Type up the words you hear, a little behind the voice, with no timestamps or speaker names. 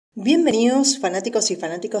Bienvenidos fanáticos y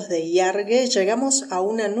fanáticos de Yarghi, llegamos a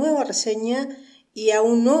una nueva reseña y a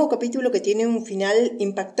un nuevo capítulo que tiene un final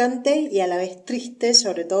impactante y a la vez triste,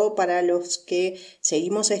 sobre todo para los que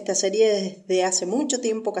seguimos esta serie desde hace mucho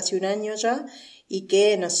tiempo, casi un año ya, y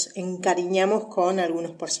que nos encariñamos con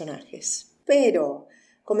algunos personajes. Pero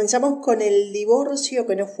comenzamos con el divorcio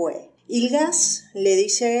que no fue. Ilgaz le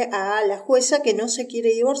dice a la jueza que no se quiere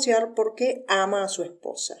divorciar porque ama a su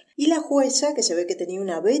esposa. Y la jueza, que se ve que tenía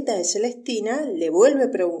una beta de Celestina, le vuelve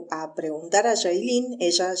a preguntar a Yailin.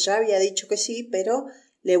 Ella ya había dicho que sí, pero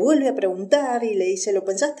le vuelve a preguntar y le dice, ¿lo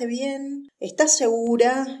pensaste bien? ¿Estás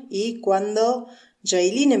segura? Y cuando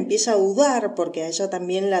Yailin empieza a dudar, porque a ella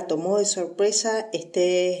también la tomó de sorpresa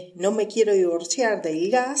no me quiero divorciar de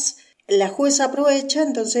Ilgaz, la jueza aprovecha,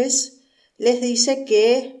 entonces les dice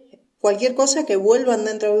que cualquier cosa que vuelvan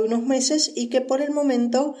dentro de unos meses y que por el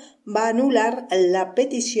momento va a anular la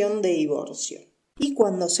petición de divorcio. Y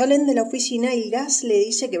cuando salen de la oficina, Ilgaz le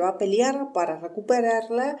dice que va a pelear para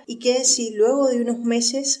recuperarla y que si luego de unos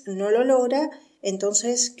meses no lo logra,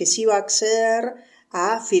 entonces que sí va a acceder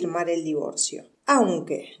a firmar el divorcio.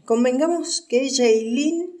 Aunque convengamos que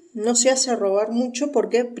Yailin no se hace rogar mucho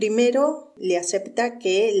porque primero le acepta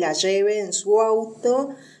que la lleve en su auto,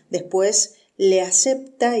 después le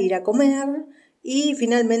acepta ir a comer y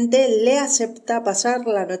finalmente le acepta pasar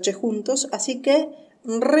la noche juntos, así que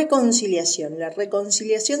reconciliación. La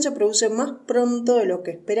reconciliación se produce más pronto de lo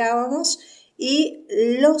que esperábamos y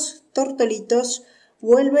los tortolitos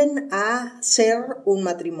vuelven a ser un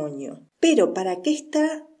matrimonio. Pero para que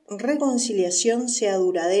esta reconciliación sea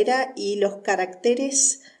duradera y los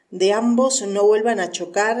caracteres de ambos no vuelvan a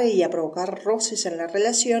chocar y a provocar roces en la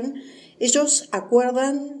relación, ellos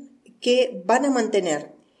acuerdan que van a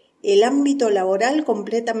mantener el ámbito laboral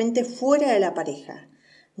completamente fuera de la pareja.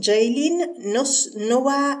 Yailin no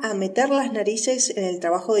va a meter las narices en el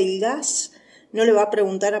trabajo de Ilgaz, no le va a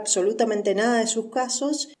preguntar absolutamente nada de sus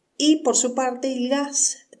casos y por su parte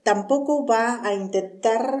Ilgaz tampoco va a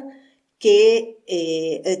intentar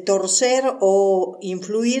torcer o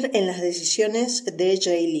influir en las decisiones de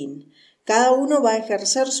Yailin. Cada uno va a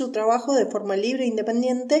ejercer su trabajo de forma libre e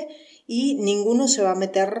independiente y ninguno se va a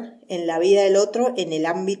meter en la vida del otro en el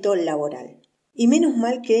ámbito laboral. Y menos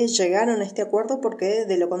mal que llegaron a este acuerdo porque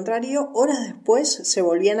de lo contrario, horas después se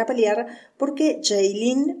volvían a pelear porque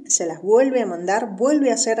Yailin se las vuelve a mandar,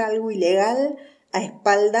 vuelve a hacer algo ilegal a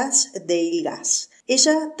espaldas de Ilgaz.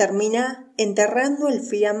 Ella termina enterrando el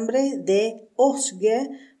fiambre de Özge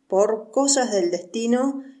por cosas del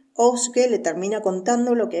destino. Özge le termina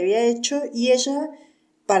contando lo que había hecho y ella,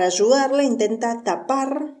 para ayudarla, intenta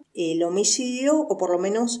tapar el homicidio o por lo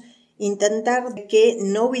menos intentar que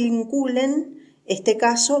no vinculen este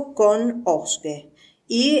caso con Özge.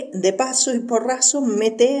 Y de paso y porrazo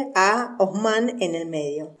mete a Osman en el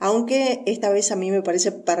medio. Aunque esta vez a mí me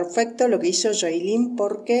parece perfecto lo que hizo Yailin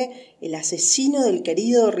porque el asesino del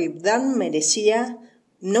querido Rivdan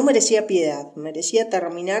no merecía piedad, merecía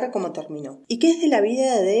terminar como terminó. ¿Y qué es de la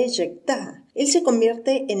vida de Yekta? Él se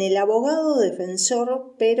convierte en el abogado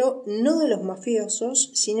defensor, pero no de los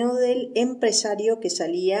mafiosos, sino del empresario que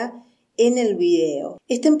salía en el video.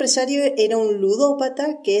 Este empresario era un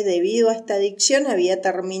ludópata que debido a esta adicción había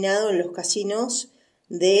terminado en los casinos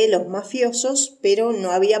de los mafiosos, pero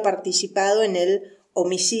no había participado en el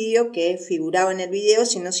homicidio que figuraba en el video,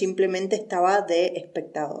 sino simplemente estaba de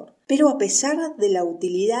espectador. Pero a pesar de la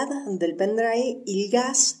utilidad del pendrive,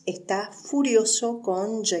 Ilgaz está furioso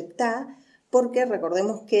con Yekta porque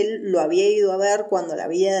recordemos que él lo había ido a ver cuando la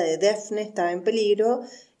vida de Daphne estaba en peligro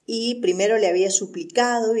y primero le había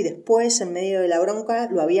suplicado y después, en medio de la bronca,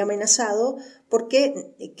 lo había amenazado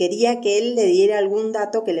porque quería que él le diera algún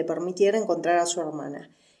dato que le permitiera encontrar a su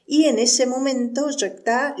hermana. Y en ese momento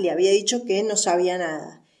Yekta le había dicho que no sabía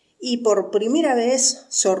nada. Y por primera vez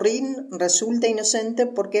Zorrin resulta inocente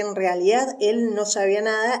porque en realidad él no sabía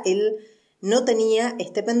nada, él no tenía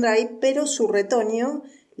este pendrive, pero su retoño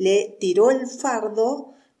le tiró el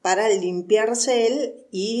fardo para limpiarse él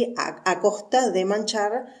y a costa de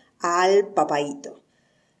manchar al papaíto.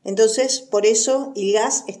 Entonces, por eso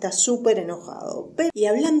Ilgaz está súper enojado. Y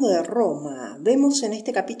hablando de Roma, vemos en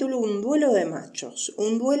este capítulo un duelo de machos,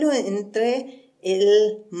 un duelo entre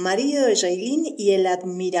el marido de Yailin y el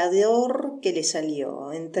admirador que le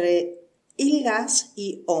salió, entre Ilgaz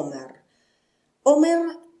y Omer. Omer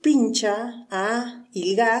pincha a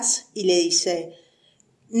Ilgaz y le dice,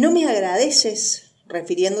 no me agradeces,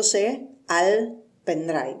 refiriéndose al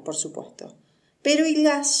pendrive, por supuesto. Pero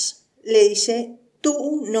Ilgaz le dice,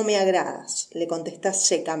 tú no me agradas, le contesta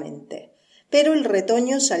secamente. Pero el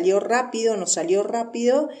retoño no salió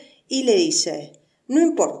rápido y le dice, no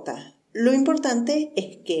importa, Lo importante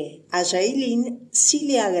es que a Yailin sí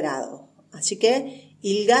le agrado, así que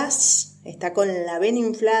Ilgaz está con la vena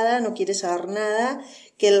inflada, no quiere saber nada,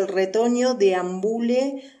 que el retoño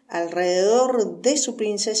deambule alrededor de su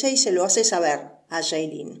princesa y se lo hace saber a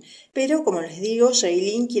Yailin. Pero como les digo,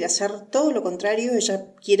 Yailin quiere hacer todo lo contrario,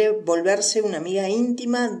 ella quiere volverse una amiga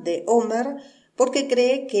íntima de Homer porque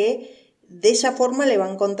cree que de esa forma le va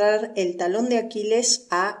a encontrar el talón de Aquiles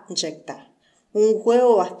a Yekta. Un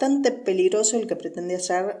juego bastante peligroso el que pretende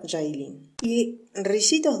hacer Yailin. Y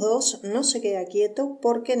Ricitos 2 no se queda quieto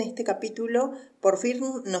porque en este capítulo por fin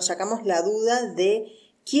nos sacamos la duda de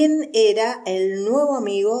quién era el nuevo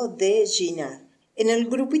amigo de Ginar. En el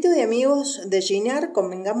grupito de amigos de Ginar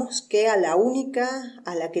convengamos que a la única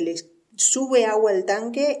a la que le sube agua al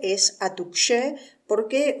tanque es a Tuxé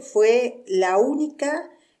porque fue la única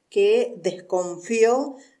que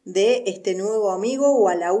desconfió de este nuevo amigo o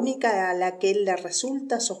a la única a la que le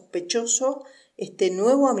resulta sospechoso este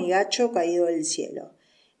nuevo amigacho caído del cielo.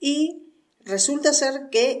 Y resulta ser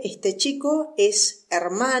que este chico es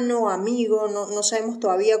hermano, amigo, no sabemos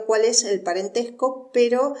todavía cuál es el parentesco,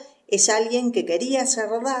 pero es alguien que quería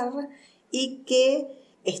cerdar y que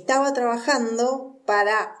estaba trabajando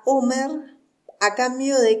para Homer a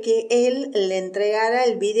cambio de que él le entregara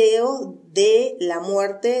el video de la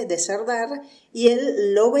muerte de Serdar y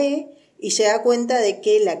él lo ve y se da cuenta de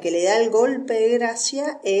que la que le da el golpe de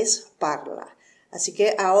gracia es Parla. Así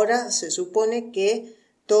que ahora se supone que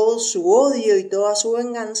todo su odio y toda su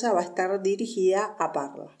venganza va a estar dirigida a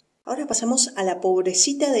Parla. Ahora pasamos a la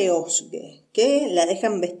pobrecita de Osge, que la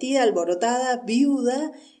dejan vestida, alborotada,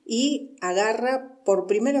 viuda y agarra por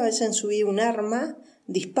primera vez en su vida un arma,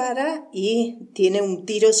 dispara y tiene un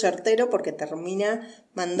tiro certero porque termina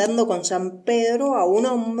mandando con San Pedro a un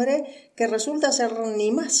hombre que resulta ser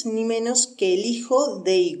ni más ni menos que el hijo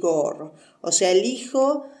de Igor, o sea, el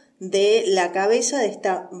hijo de la cabeza de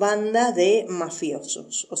esta banda de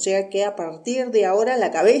mafiosos. O sea que a partir de ahora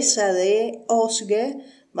la cabeza de Osge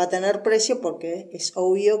va a tener precio porque es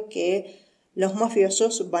obvio que los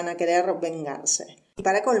mafiosos van a querer vengarse. Y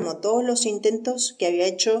para colmo, todos los intentos que había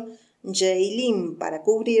hecho Yailin para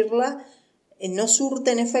cubrirla no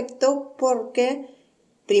surten efecto porque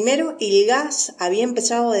primero Ilgaz había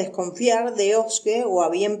empezado a desconfiar de Osge o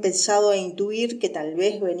había empezado a intuir que tal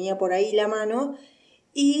vez venía por ahí la mano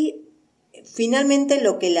y finalmente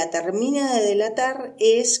lo que la termina de delatar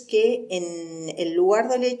es que en el lugar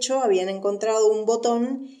del hecho habían encontrado un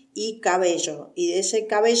botón y cabello y de ese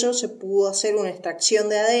cabello se pudo hacer una extracción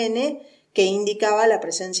de ADN que indicaba la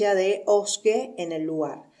presencia de Osge en el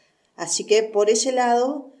lugar. Así que por ese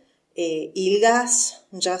lado, Ilgaz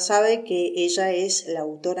ya sabe que ella es la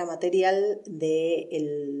autora material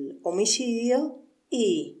del homicidio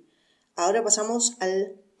y ahora pasamos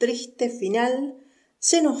al triste final.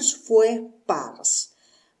 Se nos fue Pars.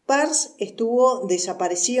 Pars estuvo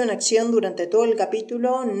desaparecido en acción durante todo el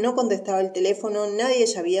capítulo, no contestaba el teléfono, nadie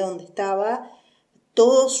sabía dónde estaba.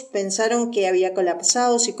 Todos pensaron que había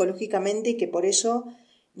colapsado psicológicamente y que por eso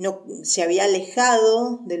no se había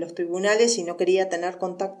alejado de los tribunales y no quería tener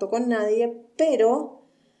contacto con nadie, pero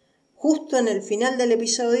justo en el final del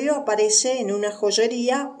episodio aparece en una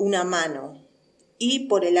joyería una mano y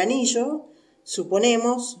por el anillo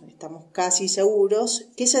suponemos, estamos casi seguros,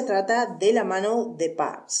 que se trata de la mano de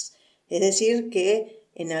Pars. Es decir, que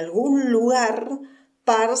en algún lugar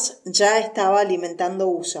Pars ya estaba alimentando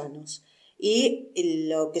gusanos. Y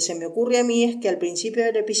lo que se me ocurre a mí es que al principio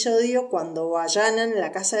del episodio, cuando allanan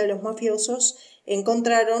la casa de los mafiosos,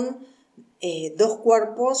 encontraron 2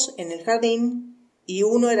 cuerpos en el jardín y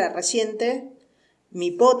uno era reciente. Mi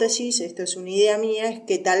hipótesis, esto es una idea mía, es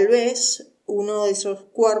que tal vez uno de esos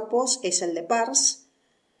cuerpos es el de Pars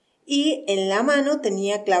y en la mano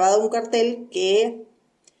tenía clavado un cartel que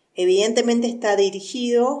evidentemente está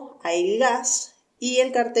dirigido a Ilgaz y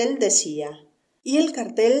el cartel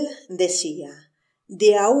decía,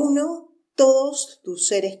 de a uno todos tus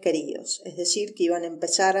seres queridos, es decir, que iban a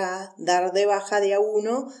empezar a dar de baja de a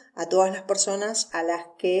uno a todas las personas a las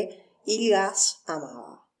que Ilgaz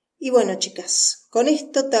amaba. Y bueno, chicas, con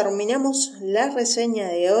esto terminamos la reseña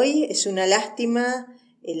de hoy. Es una lástima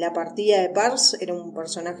la partida de Pars, era un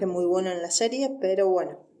personaje muy bueno en la serie, pero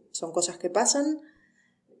bueno, son cosas que pasan.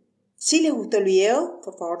 Si les gustó el video,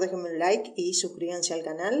 por favor déjenme un like y suscríbanse al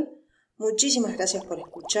canal. Muchísimas gracias por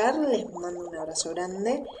escuchar, les mando un abrazo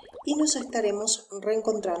grande y nos estaremos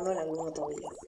reencontrando en algún otro video.